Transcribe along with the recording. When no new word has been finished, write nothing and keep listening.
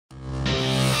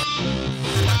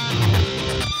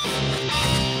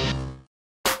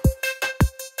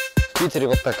Питере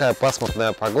вот такая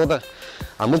пасмурная погода,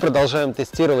 а мы продолжаем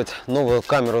тестировать новую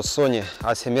камеру SONY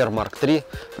a7rIII Mark III,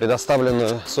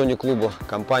 предоставленную SONY клубу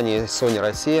компании SONY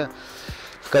Россия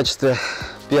в качестве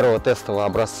первого тестового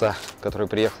образца, который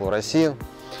приехал в Россию.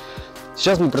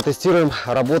 Сейчас мы протестируем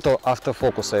работу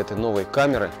автофокуса этой новой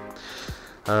камеры.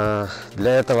 Для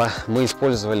этого мы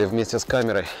использовали вместе с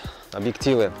камерой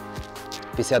объективы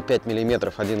 55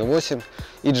 мм 1.8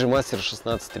 и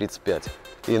a7rIII 16-35.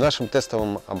 И нашим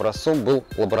тестовым образцом был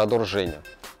лабрадор Женя.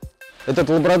 Этот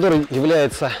лабрадор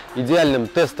является идеальным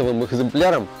тестовым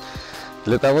экземпляром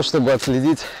для того, чтобы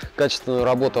отследить качественную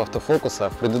работу автофокуса.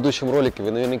 В предыдущем ролике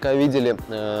вы наверняка видели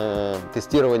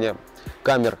тестирование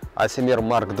камер a7rIII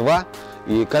Mark II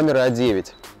и камеры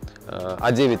a9.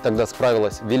 a9 тогда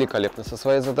справилась великолепно со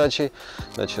своей задачей,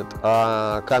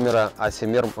 а камера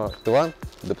a7rIII Mark II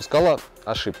допускала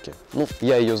ошибки. Ну,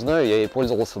 я ее знаю, я ей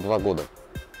пользовался 2 года.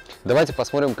 Давайте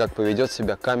посмотрим, как поведет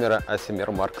себя камера a7rIII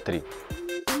Mark III.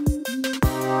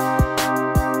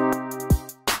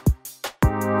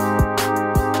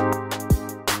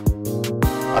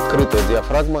 Открытая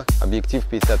диафрагма, объектив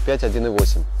 55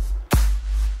 1.8.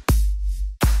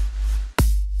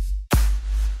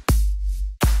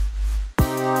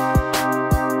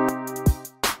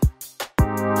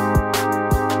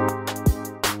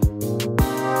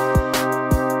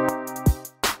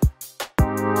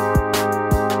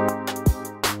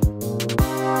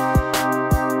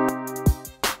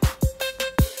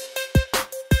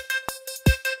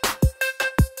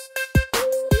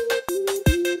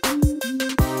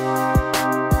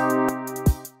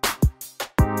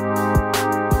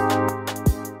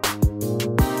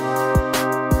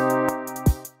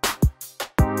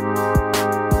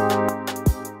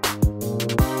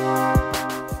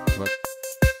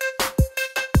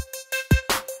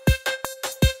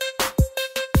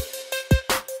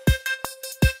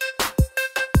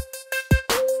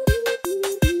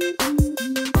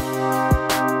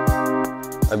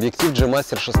 Объектив a7rIII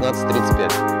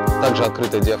 16-35, также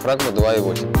открытая диафрагма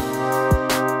 2.8.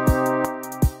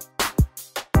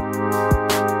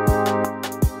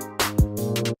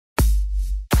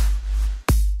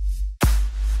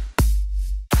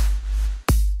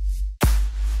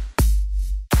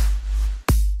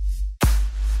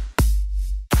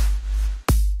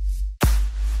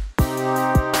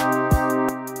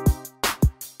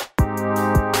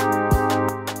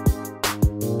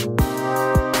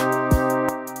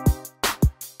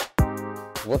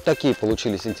 Вот такие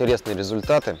получились интересные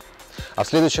результаты. А в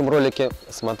следующем ролике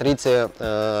смотрите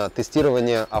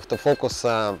тестирование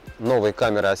автофокуса новой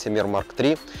камеры a7rIII Mark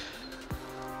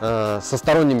III со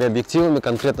сторонними объективами,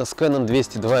 конкретно с Canon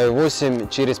 202.8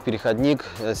 через переходник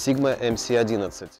Sigma MC11.